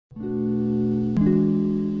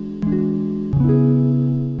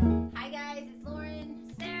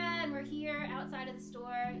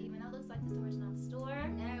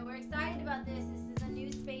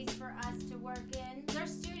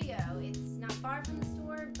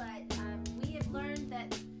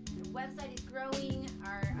website is growing,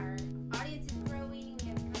 our audience is growing, we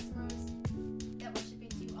have customers that we're shipping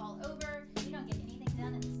to all over. We don't get anything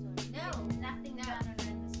done in the store. No. Nothing done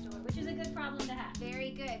in the store, which is a good problem to have. Very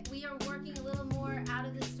good. We are working a little more out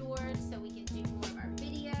of the store so we can do more of our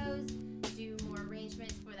videos, do more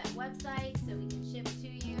arrangements for that website so we can ship to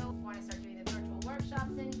you. We want to start doing the virtual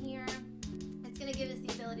workshops in here. It's going to give us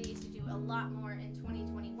the ability to do a lot more in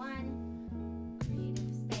 2021.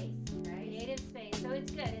 Creative space, right? Creative space. So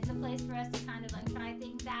it's good. It's a place for us to kind of like try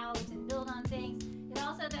things out and build on things. It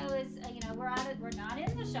also though is we're not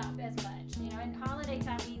in the shop as much. In holiday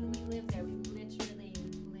time we live there. We literally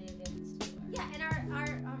live in the store. Yeah, and our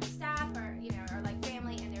staff are like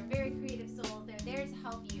family, and they're very creative souls. They're there to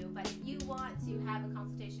help you. But if you want to have a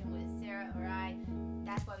consultation with Sarah or I,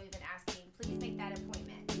 that's why we've been asking. Please make that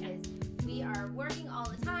appointment because we are working all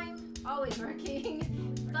the time, always working.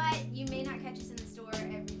 But you may not catch us in the store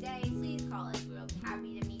every day. Please call us. We'll be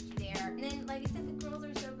happy to meet you there. And then, like I said, the girls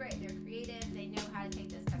are so great. They're creative. They know how to take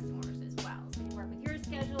those custom orders as well. So you work with your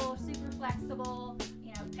schedule, super flexible.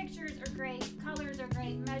 Pictures are great, colors are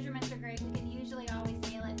great, measurements are great. We can usually always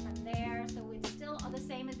nail it from there. So it's still the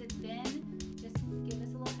same as it's been. Just give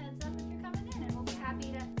us a little heads up if you're coming in, and we'll be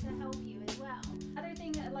happy to help you as well. Other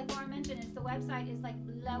thing, like Lauren mentioned, is the website is like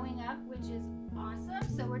blowing up, which is awesome.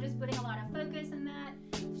 So we're just putting a lot of focus in that.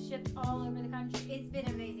 We've shipped all over the country. It's been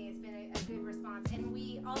amazing. It's been a good response. And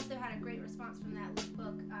we also had a great response from that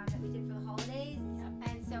lookbook that we did for the holidays. Yep.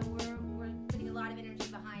 And so we're putting a lot of energy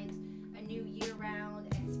behind a new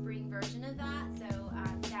year-round and spring version of that. So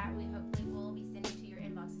that we hopefully will be sending to your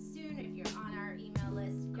inboxes soon. If you're on our email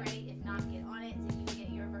list, great. If not, get on it so you can get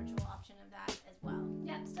your virtual option of that as well.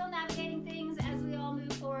 Yep, still navigating things as we all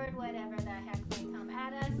move forward, whatever the heck may come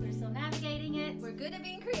at us. We're still navigating it. We're good at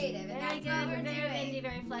being creative. And Very that's good. what We're very doing. busy,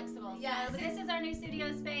 very flexible. Yes. So this is our new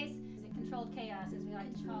studio space. Is it controlled chaos, as we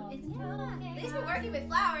like to call it? It's Controlled At least chaos. we're working with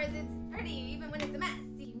flowers. It's pretty, even when it's a mess.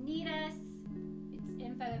 If you need us, it's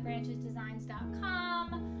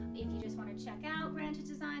info@branchesdesigns.com. If you just want to check out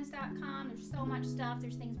branchesdesigns.com, there's so much stuff.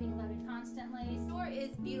 There's things being loaded constantly. The store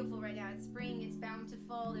is beautiful right now. It's spring, it's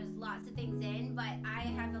bountiful, there's lots of things in, but I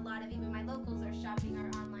have a lot of, even my locals are shopping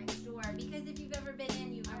our online store because if you've ever been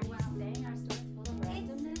in, you know Are you saying our store's full of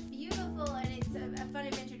randomness? it's beautiful and it's a fun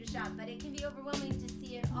adventure to shop, but it can be overwhelming to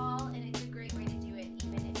see it all, and it's a great way to do it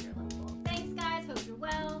even if you're local. Thanks guys, hope you're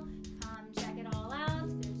well. Come check it all out.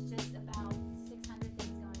 There's just about 600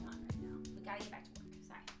 things going on right now. We gotta get back to work.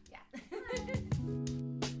 Sorry. Yeah.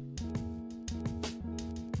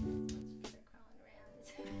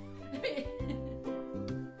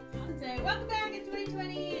 Say welcome back.